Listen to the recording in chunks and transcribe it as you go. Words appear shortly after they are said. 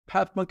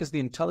Pathmark is the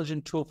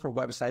intelligent tool for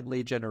website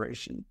lead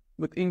generation.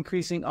 With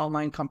increasing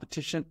online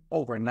competition,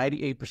 over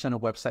 98% of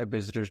website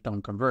visitors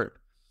don't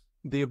convert.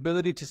 The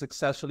ability to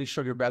successfully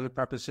show your value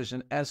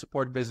proposition and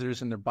support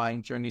visitors in their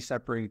buying journey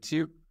separates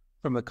you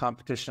from the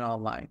competition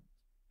online.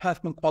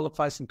 Pathmark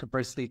qualifies and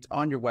converts leads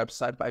on your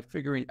website by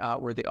figuring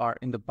out where they are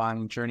in the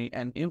buying journey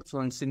and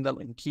influencing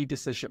them in key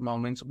decision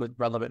moments with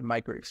relevant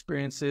micro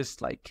experiences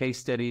like case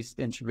studies,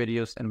 intro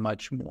videos, and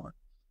much more.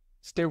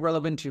 Stay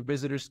relevant to your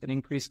visitors and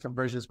increase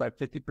conversions by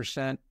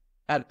 50%.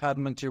 Add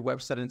Pathmark to your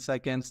website in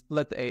seconds.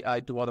 Let the AI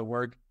do all the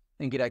work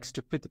and get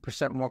extra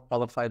 50% more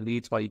qualified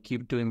leads while you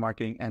keep doing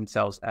marketing and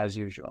sales as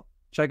usual.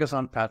 Check us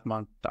on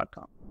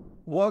pathmark.com.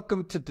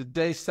 Welcome to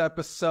today's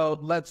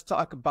episode. Let's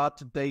talk about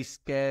today's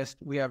guest.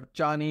 We have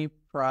Jonny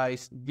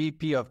Price,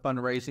 VP of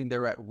Fundraising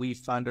there at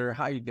Wefunder.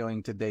 How are you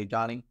doing today,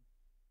 Jonny?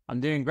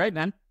 I'm doing great,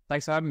 man.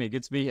 Thanks for having me.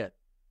 Good to be here.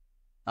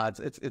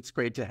 It's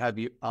great to have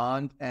you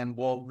on. And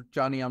well,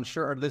 Jonny, I'm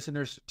sure our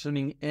listeners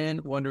tuning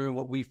in wondering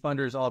what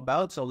Wefunder is all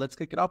about. So let's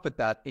kick it off with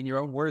that. In your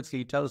own words, can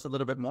you tell us a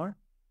little bit more?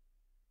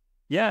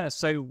 Yeah,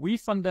 so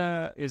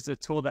Wefunder is a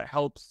tool that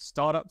helps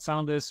startup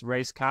founders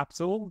raise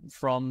capital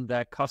from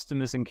their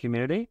customers and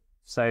community.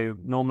 So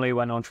normally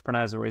when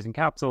entrepreneurs are raising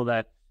capital,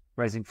 they're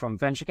raising from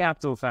venture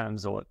capital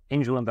firms or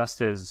angel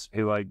investors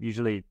who are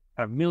usually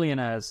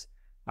millionaires.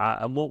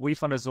 And what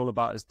Wefunder is all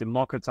about is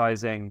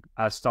democratizing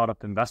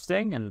startup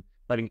investing and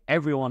letting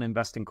everyone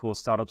invest in cool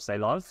startups they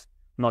love,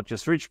 not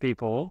just rich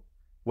people,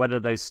 whether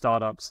those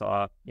startups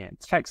are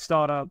tech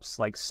startups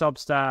like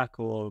Substack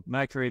or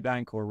Mercury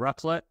Bank or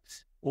Replit,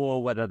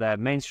 or whether they're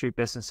Main Street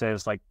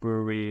businesses like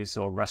breweries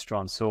or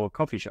restaurants or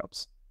coffee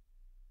shops.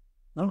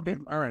 Okay,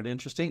 all right,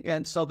 interesting.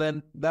 And so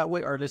then that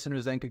way our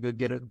listeners then could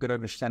get a good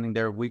understanding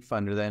there of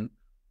Wefunder then.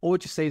 What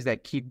would you say is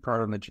that key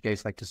part that you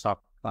guys like to solve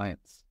for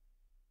clients?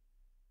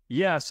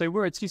 Yeah, so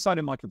we're a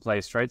two-sided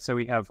marketplace, right? So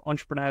we have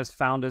entrepreneurs,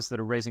 founders that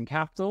are raising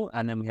capital,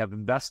 and then we have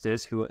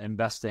investors who are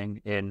investing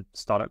in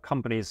startup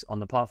companies on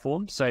the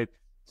platform. So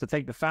to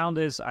take the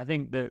founders, I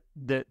think that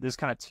there's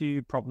kind of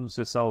two problems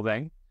we're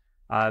solving.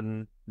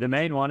 The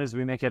main one is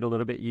we make it a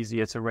little bit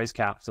easier to raise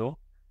capital.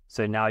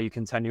 So now you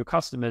can turn your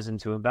customers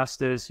into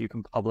investors. You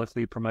can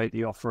publicly promote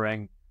the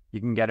offering. You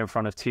can get in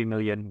front of 2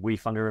 million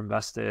Wefunder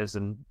investors,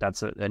 and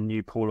that's a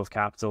new pool of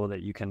capital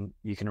that you can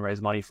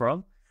raise money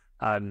from.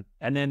 And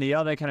then the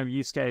other kind of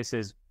use case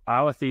is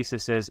our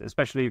thesis is,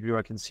 especially if you're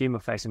a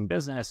consumer-facing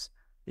business,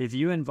 if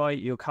you invite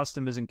your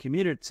customers and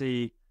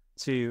community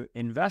to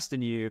invest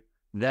in you,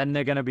 then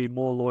they're going to be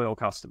more loyal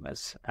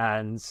customers.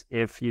 And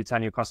if you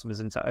turn your customers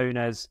into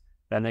owners,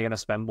 then they're going to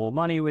spend more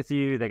money with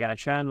you. They're going to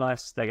churn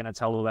less. They're going to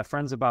tell all their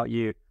friends about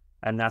you.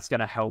 And that's going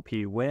to help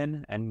you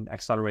win and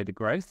accelerate the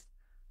growth.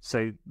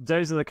 So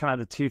those are the kind of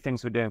the two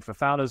things we're doing for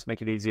founders,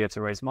 make it easier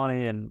to raise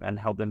money and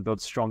help them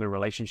build stronger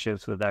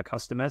relationships with their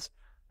customers.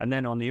 And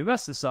then on the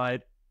investor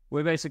side,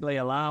 we're basically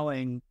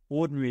allowing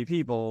ordinary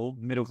people,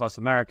 middle-class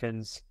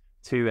Americans,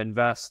 to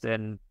invest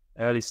in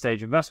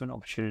early-stage investment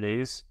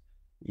opportunities,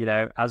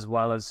 as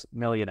well as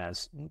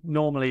millionaires.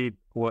 Normally,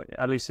 or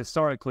at least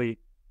historically,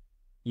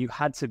 you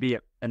had to be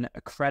an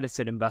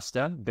accredited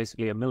investor,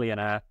 basically a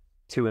millionaire,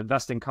 to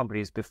invest in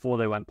companies before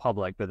they went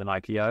public with an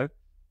IPO.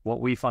 What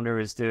Wefunder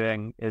is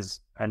doing is,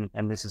 and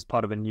this is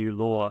part of a new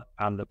law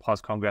that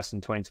passed Congress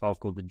in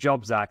 2012 called the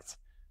Jobs Act.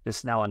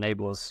 This now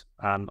enables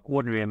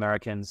ordinary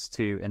Americans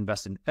to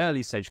invest in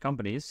early stage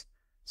companies.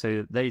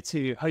 So they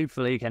too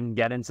hopefully can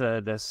get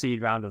into the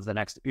seed round of the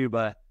next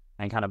Uber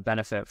and kind of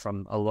benefit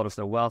from a lot of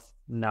the wealth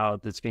now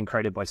that's being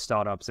created by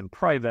startups in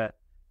private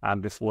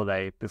before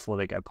they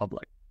go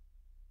public.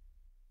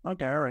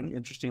 Okay, all right,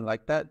 interesting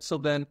like that. So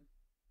then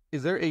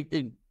is there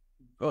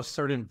a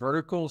certain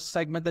vertical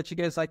segment that you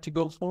guys like to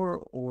go for,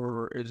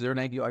 or is there an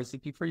ideal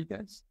ICP for you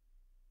guys?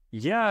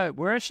 Yeah,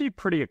 we're actually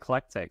pretty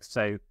eclectic.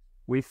 So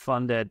we've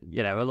funded,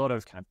 a lot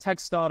of kind of tech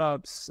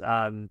startups,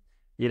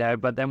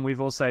 but then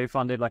we've also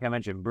funded, like I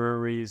mentioned,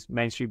 breweries,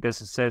 Main Street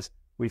businesses.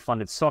 We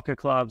funded soccer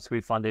clubs. We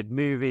funded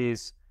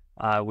movies.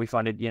 We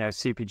funded,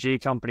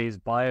 CPG companies,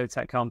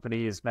 biotech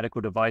companies,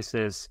 medical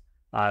devices.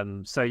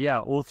 So yeah,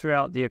 all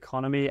throughout the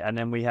economy. And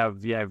then we have,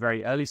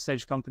 very early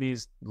stage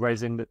companies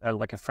raising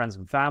like a friends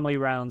and family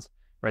round,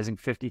 raising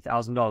 $50,000,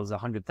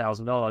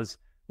 $100,000,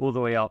 all the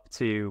way up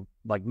to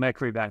like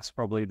Mercury Bank's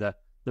probably the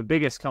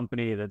biggest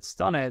company that's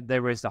done it. They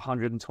raised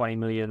 120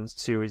 million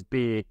Series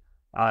B,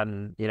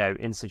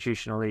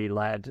 institutionally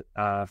led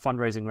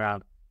fundraising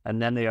round. And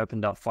then they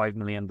opened up $5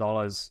 million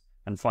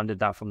and funded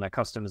that from their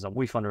customers on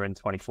Wefunder in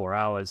 24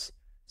 hours.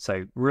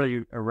 So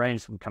really a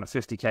range from kind of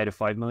 50K to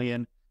 5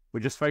 million.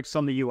 We're just focused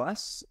on the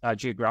US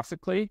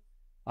geographically,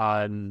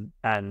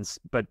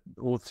 but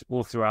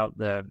all throughout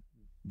the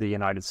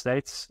United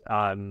States.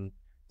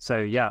 So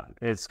yeah,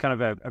 it's kind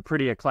of a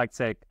pretty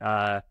eclectic,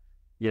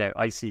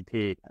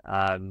 ICP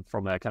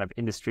from a kind of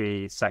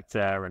industry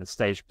sector and a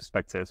stage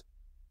perspective.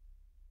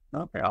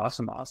 Okay,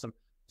 awesome.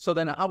 So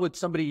then how would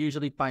somebody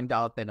usually find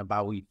out then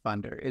about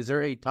Wefunder? Is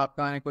there a top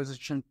client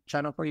acquisition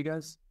channel for you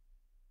guys?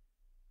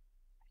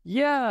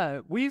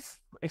 Yeah, we've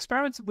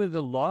experimented with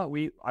a lot.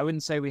 I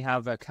wouldn't say we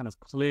have a kind of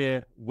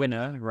clear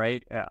winner,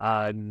 right?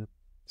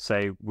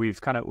 So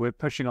we're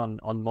pushing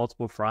on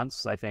multiple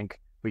fronts. I think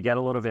we get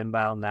a lot of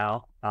inbound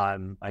now.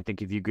 I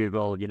think if you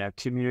Google,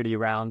 community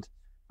around,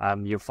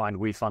 you'll find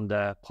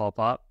Wefunder pop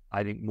up.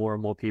 I think more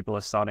and more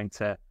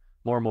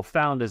more and more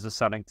founders are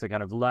starting to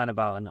kind of learn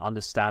about and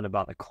understand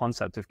about the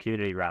concept of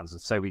community rounds. And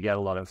so we get a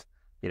lot of,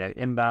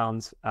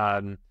 inbound.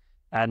 And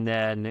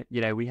then,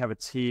 we have a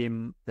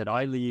team that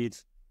I lead,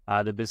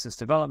 the business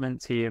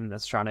development team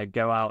that's trying to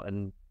go out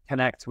and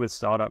connect with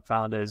startup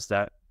founders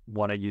that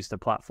want to use the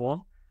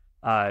platform.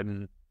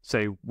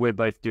 So we're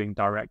both doing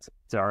direct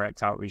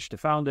outreach to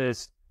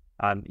founders,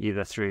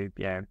 either through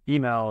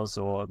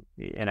emails or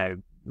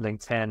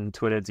LinkedIn,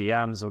 Twitter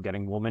DMs, or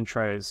getting warm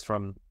intros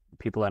from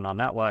people in our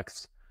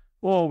networks,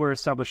 or we're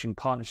establishing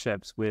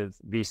partnerships with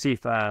VC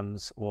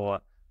firms or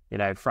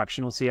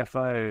fractional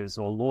CFOs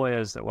or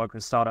lawyers that work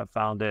with startup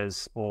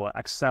founders or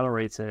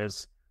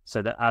accelerators,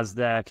 so that as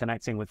they're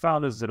connecting with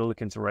founders that are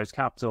looking to raise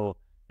capital,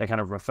 they're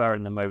kind of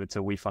referring them over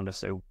to Wefunder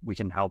so we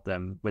can help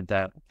them with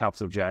their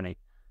capital journey.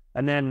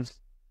 And then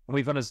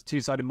Wefunder is a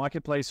two-sided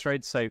marketplace,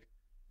 right? So,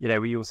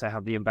 we also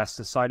have the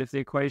investor side of the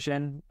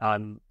equation.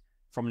 From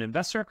an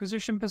investor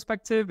acquisition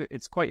perspective,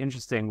 it's quite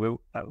interesting. We're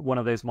one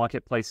of those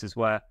marketplaces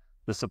where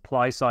the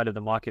supply side of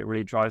the market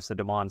really drives the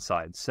demand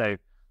side. So,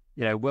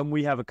 when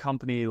we have a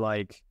company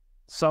like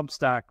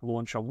Substack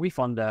launch on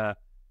Wefunder,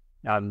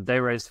 they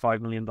raised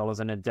 $5 million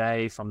in a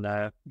day from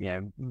their,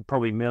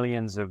 probably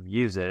millions of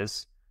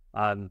users.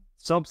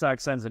 Substack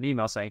sends an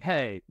email saying,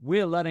 hey,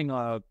 we're letting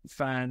our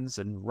fans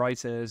and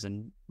writers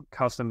and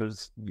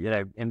customers,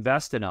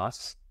 invest in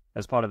us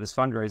as part of this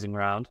fundraising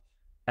round.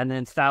 And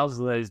then thousands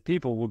of those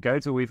people will go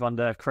to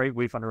Wefunder, create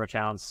Wefunder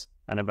accounts,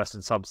 and invest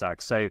in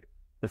Substack. So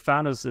the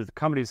founders of the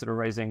companies that are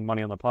raising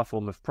money on the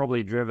platform have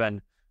probably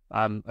driven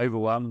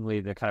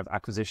overwhelmingly the kind of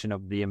acquisition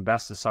of the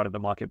investor side of the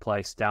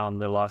marketplace down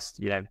the last,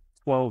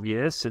 12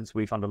 years since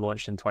Wefunder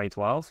launched in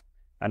 2012.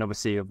 And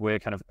obviously, if we're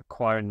kind of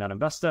acquiring that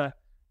investor,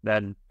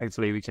 then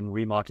hopefully we can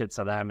remarket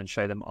to them and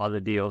show them other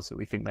deals that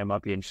we think they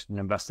might be interested in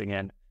investing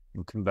in,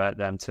 and convert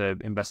them to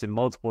invest in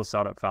multiple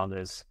startup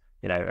founders,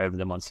 over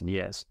the months and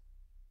years.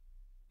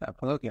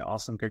 Absolutely.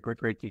 Awesome.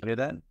 Great to hear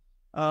that.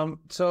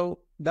 So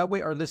that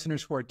way our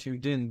listeners who are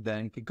tuned in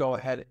then could go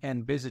ahead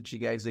and visit you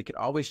guys. They could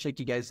always check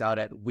you guys out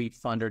at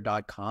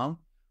wefunder.com.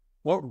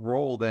 What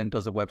role then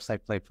does a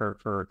website play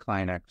for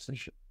client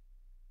acquisition?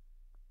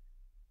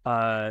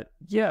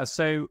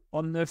 So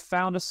on the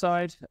founder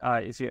side,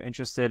 if you're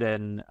interested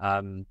in,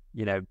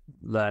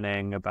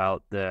 learning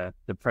about the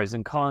pros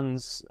and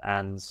cons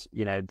and,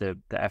 the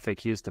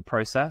FAQs to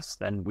process,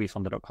 then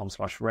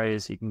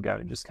wefunder.com/raise, you can go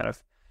and just kind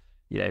of,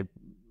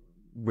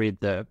 read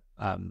the,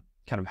 kind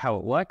of how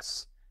it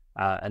works,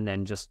 and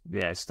then just,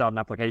 start an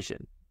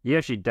application. You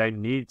actually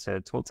don't need to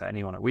talk to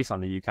anyone at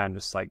Wefunder. You can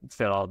just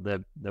fill out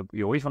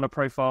your Wefunder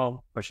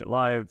profile, push it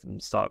live,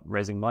 and start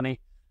raising money.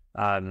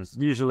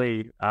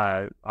 Usually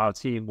our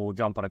team will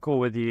jump on a call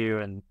with you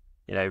and,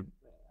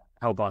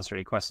 help answer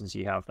any questions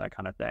you have, that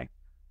kind of thing.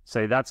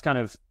 So that's kind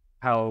of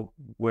how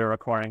we're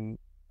acquiring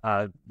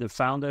the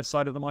founder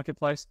side of the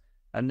marketplace.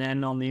 And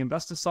then on the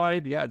investor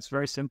side, it's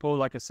very simple.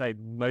 Like I say,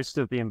 most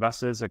of the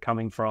investors are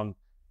coming from,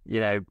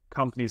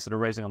 companies that are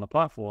raising on the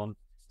platform.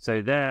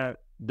 So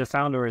the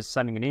founder is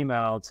sending an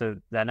email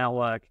to their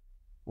network,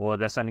 or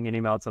they're sending an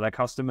email to their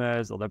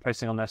customers, or they're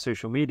posting on their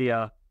social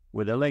media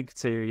with a link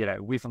to,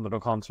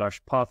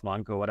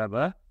 wefunder.com/pathmonk or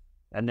whatever.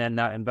 And then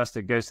that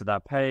investor goes to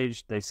that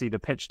page, they see the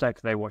pitch deck,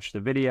 they watch the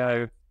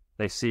video,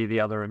 they see the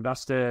other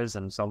investors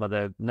and some of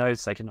the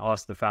notes. They can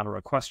ask the founder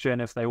a question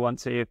if they want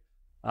to.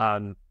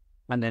 And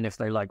then if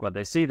they like what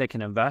they see, they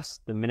can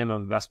invest. The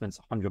minimum investment's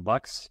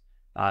 $100.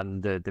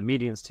 The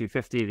median's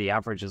 $250, the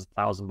average is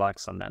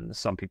 $1,000, and then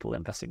some people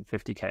investing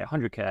 $50K,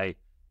 $100K.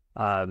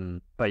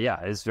 But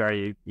it's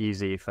very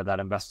easy for that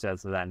investor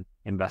to then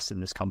invest in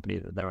this company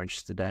that they're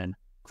interested in,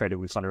 create a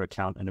Wefunder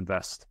account, and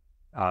invest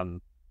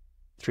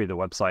through the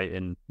website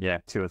in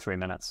 2 or 3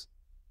 minutes.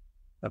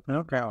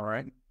 Okay, all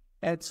right.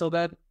 And so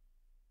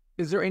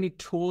is there any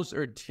tools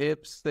or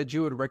tips that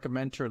you would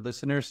recommend to our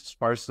listeners as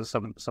far as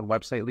some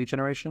website lead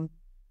generation?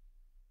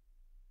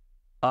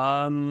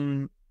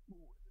 Can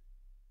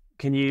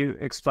you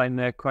explain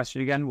the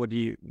question again? What do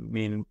you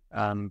mean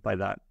by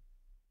that?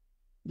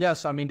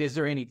 Yes, is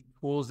there any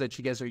tools that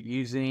you guys are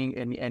using,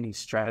 any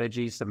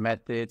strategies, the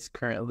methods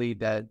currently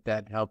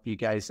that help you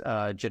guys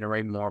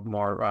generate more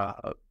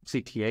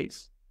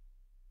CTAs?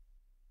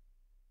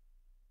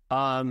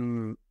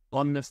 On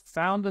the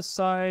founder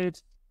side,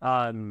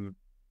 I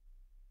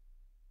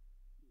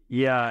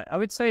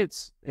would say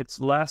it's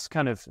less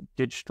kind of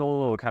digital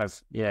or kind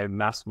of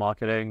mass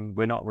marketing.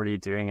 We're not really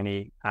doing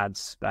any ad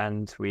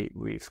spend.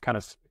 We've kind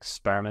of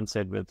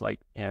experimented with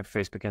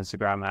Facebook,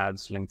 Instagram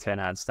ads, LinkedIn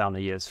ads down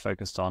the years,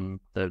 focused on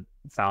the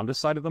founder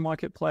side of the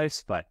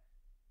marketplace, but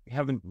we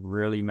haven't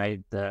really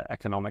made the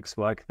economics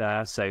work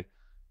there. So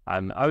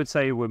I would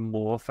say we're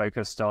more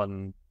focused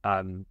on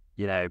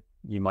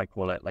you might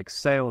call it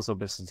sales or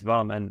business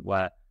development,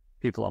 where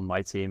people on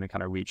my team are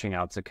kind of reaching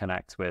out to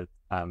connect with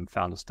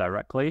founders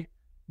directly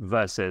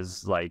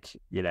versus like,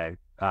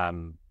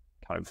 kind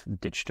of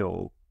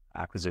digital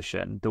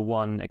acquisition. The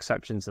one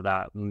exception to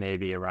that may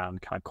be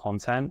around kind of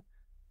content.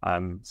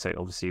 So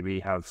obviously we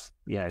have,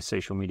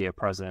 social media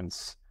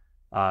presence.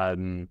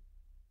 And,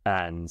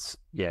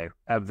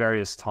 at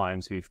various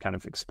times we've kind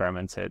of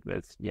experimented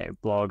with,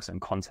 blogs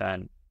and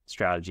content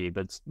strategy,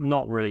 but it's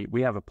not really,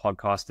 we have a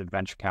podcast at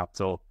Venture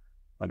Capital,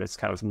 but it's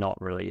kind of not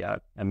really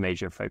a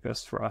major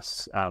focus for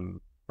us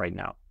right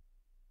now.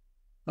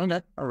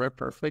 Okay. All right.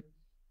 Perfect.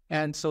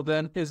 And so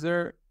then is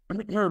there,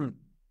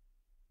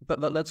 but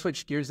let's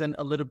switch gears then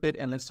a little bit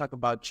and let's talk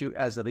about you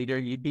as a leader.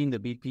 You being the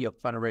VP of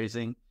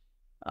fundraising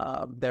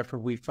there for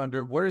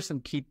Wefunder. What are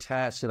some key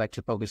tasks you like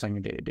to focus on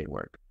your day-to-day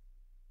work?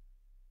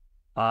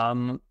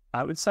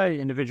 I would say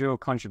individual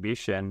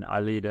contribution. I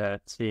lead a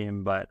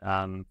team, but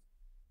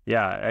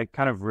I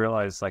kind of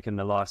realized like in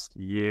the last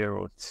year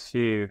or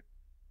two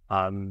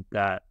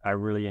that I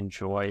really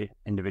enjoy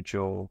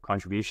individual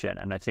contribution.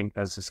 And I think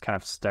there's this kind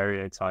of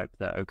stereotype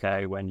that,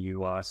 okay, when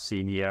you are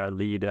senior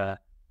leader,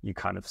 you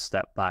kind of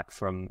step back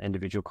from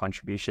individual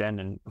contribution.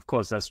 And of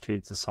course, that's true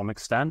to some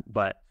extent.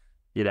 But,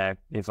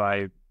 if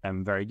I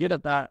am very good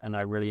at that and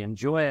I really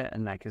enjoy it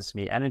and that gives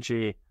me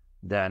energy,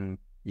 then,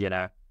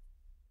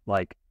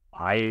 like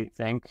I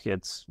think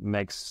it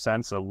makes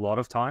sense a lot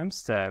of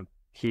times to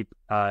keep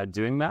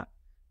doing that.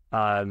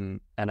 And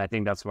I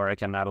think that's where I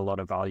can add a lot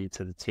of value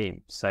to the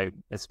team. So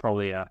it's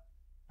probably a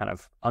kind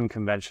of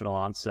unconventional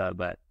answer,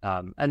 but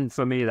and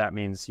for me that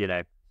means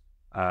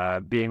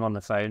being on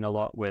the phone a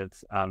lot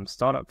with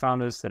startup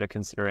founders that are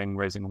considering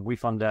raising on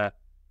Wefunder,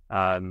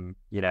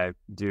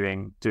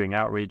 doing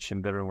outreach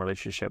and building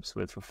relationships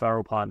with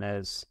referral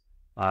partners,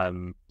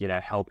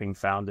 helping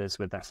founders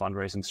with their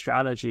fundraising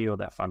strategy or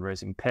their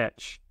fundraising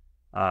pitch,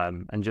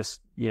 and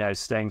just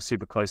staying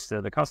super close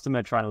to the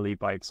customer, trying to lead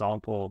by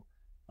example.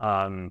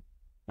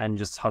 And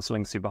just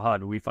hustling super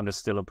hard. Wefunder is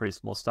still a pretty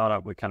small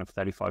startup. We're kind of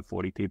 35,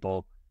 40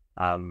 people.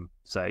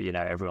 So,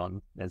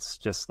 everyone, it's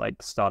just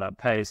like startup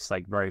pace,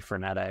 like very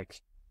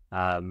frenetic,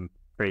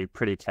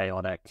 pretty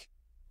chaotic.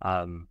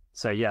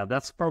 So yeah,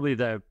 that's probably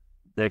the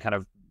kind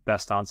of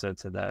best answer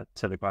to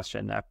the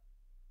question there.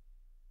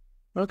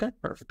 Okay,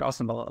 perfect.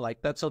 Awesome. I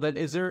like that. So then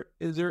is there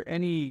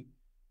any,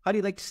 how do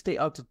you like to stay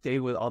up to date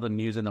with all the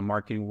news in the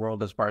marketing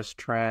world as far as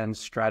trends,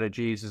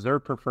 strategies? Is there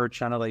a preferred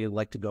channel that you'd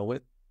like to go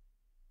with?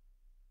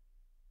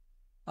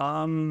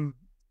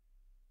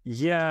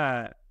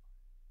 Yeah,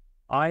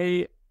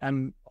 I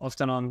am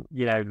often on,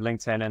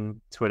 LinkedIn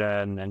and Twitter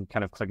and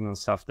kind of clicking on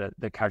stuff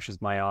that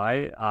catches my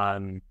eye.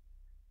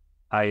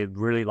 I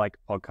really like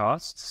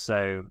podcasts.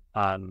 So,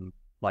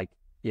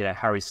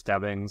 Harry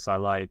Stebbings, I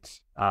like,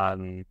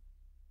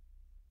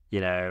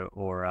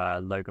 or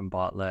Logan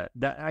Bartlett.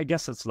 I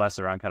guess it's less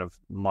around kind of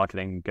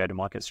marketing,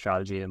 go-to-market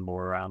strategy and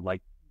more around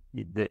like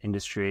the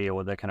industry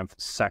or the kind of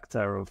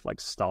sector of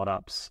like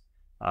startups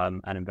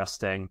and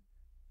investing.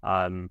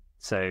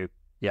 So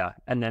yeah,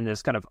 and then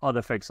there's kind of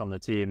other folks on the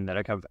team that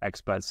are kind of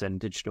experts in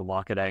digital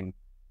marketing,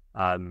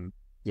 who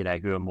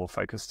are more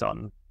focused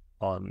on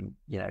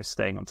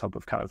staying on top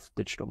of kind of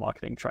digital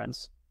marketing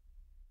trends.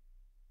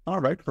 All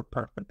right,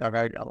 perfect. All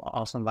right,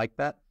 awesome, like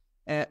that.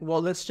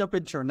 Well, let's jump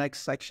into our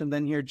next section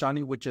then here,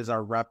 Jonny, which is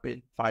our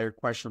rapid fire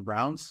question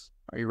rounds.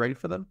 Are you ready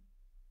for them?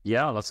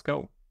 Yeah, let's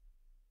go.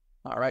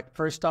 All right,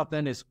 first off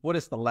then is, what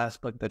is the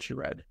last book that you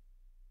read?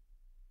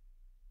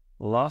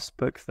 Last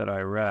book that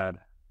I read,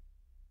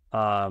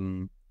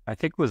 I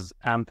think was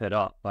Amp It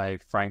Up by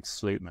Frank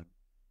Slootman.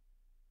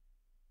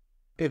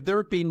 If there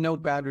would be no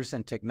boundaries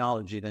in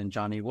technology, then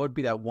Jonny, what would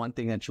be that one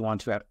thing that you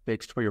want to have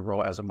fixed for your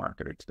role as a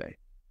marketer today?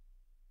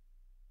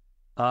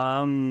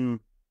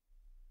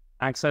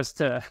 Access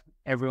to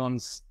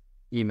everyone's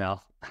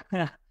email.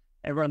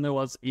 Everyone there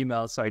was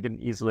email, so I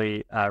didn't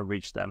easily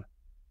reach them.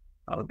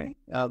 Okay,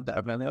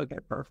 definitely. Okay,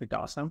 perfect,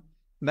 awesome.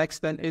 Next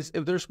then is,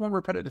 if there's one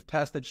repetitive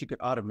task that you could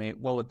automate,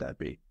 what would that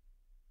be?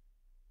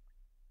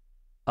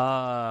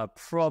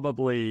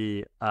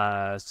 Probably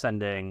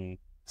sending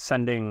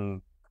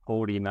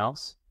cold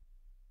emails.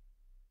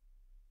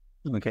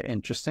 Okay,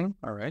 interesting.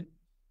 All right.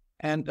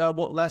 And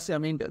well, lastly, I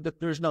mean,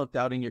 there's no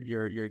doubting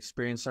your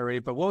experience already,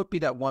 but what would be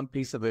that one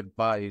piece of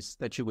advice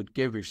that you would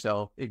give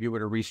yourself if you were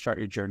to restart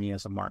your journey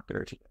as a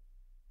marketer today?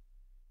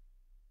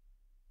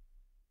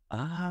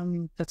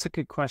 That's a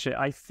good question.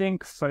 I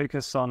think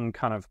focus on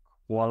kind of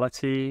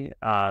quality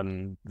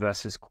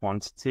versus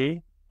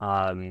quantity,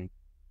 and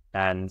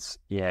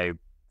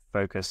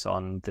focus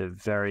on the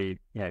very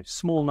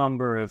small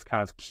number of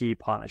kind of key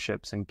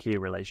partnerships and key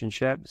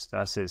relationships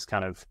versus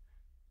kind of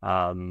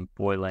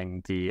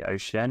boiling the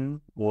ocean,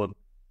 or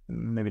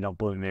maybe not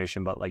boiling the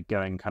ocean, but like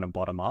going kind of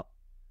bottom up.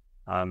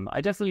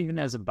 I definitely think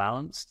there's a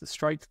balance to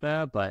strike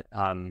there, but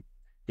I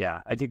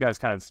think I've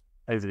kind of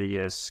over the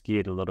years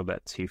skewed a little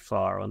bit too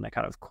far on the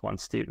kind of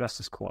quantity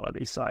versus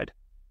quality side.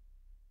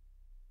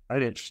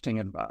 Right, interesting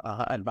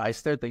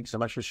advice there. Thanks so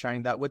much for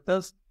sharing that with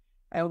us.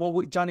 And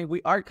well, Jonny,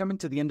 we are coming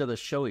to the end of the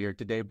show here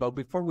today, but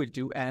before we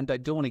do end, I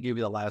do want to give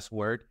you the last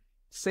word.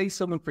 Say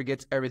someone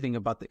forgets everything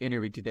about the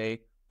interview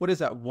today. What is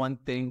that one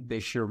thing they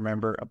should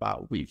remember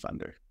about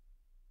Wefunder?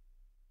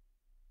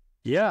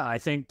 Yeah, I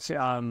think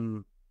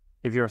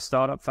if you're a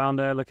startup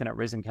founder looking at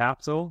raising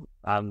capital,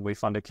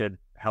 Wefunder could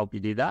help you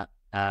do that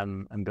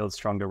and build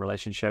stronger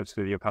relationships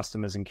with your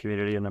customers and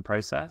community in the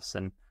process.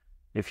 And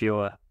if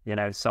you're,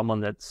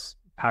 someone that's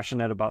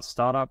passionate about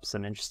startups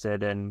and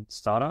interested in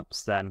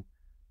startups, then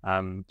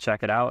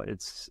check it out.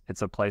 It's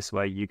a place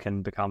where you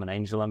can become an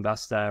angel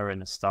investor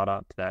in a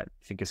startup that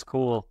you think is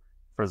cool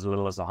for as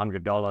little as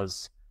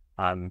 $100.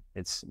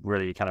 It's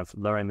really kind of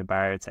lowering the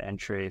barrier to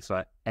entry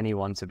for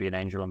anyone to be an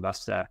angel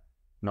investor,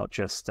 not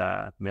just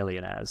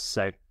millionaires.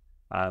 So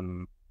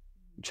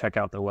check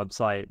out the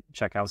website,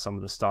 check out some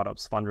of the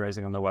startups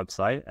fundraising on the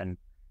website, and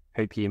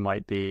hope you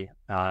might be,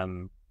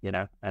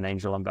 an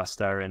angel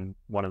investor in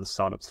one of the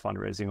startups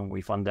fundraising on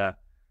Wefunder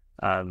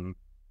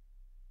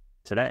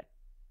today.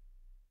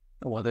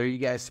 Well, there you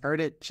guys heard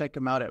it. Check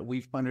them out at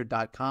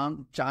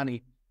wefunder.com.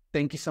 Jonny,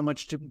 thank you so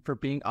much for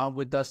being on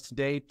with us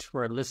today. To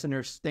our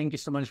listeners, thank you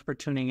so much for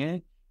tuning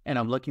in. And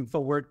I'm looking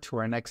forward to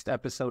our next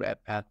episode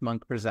at Path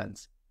Monk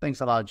Presents. Thanks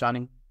a lot,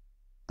 Jonny.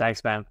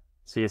 Thanks, man.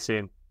 See you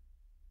soon.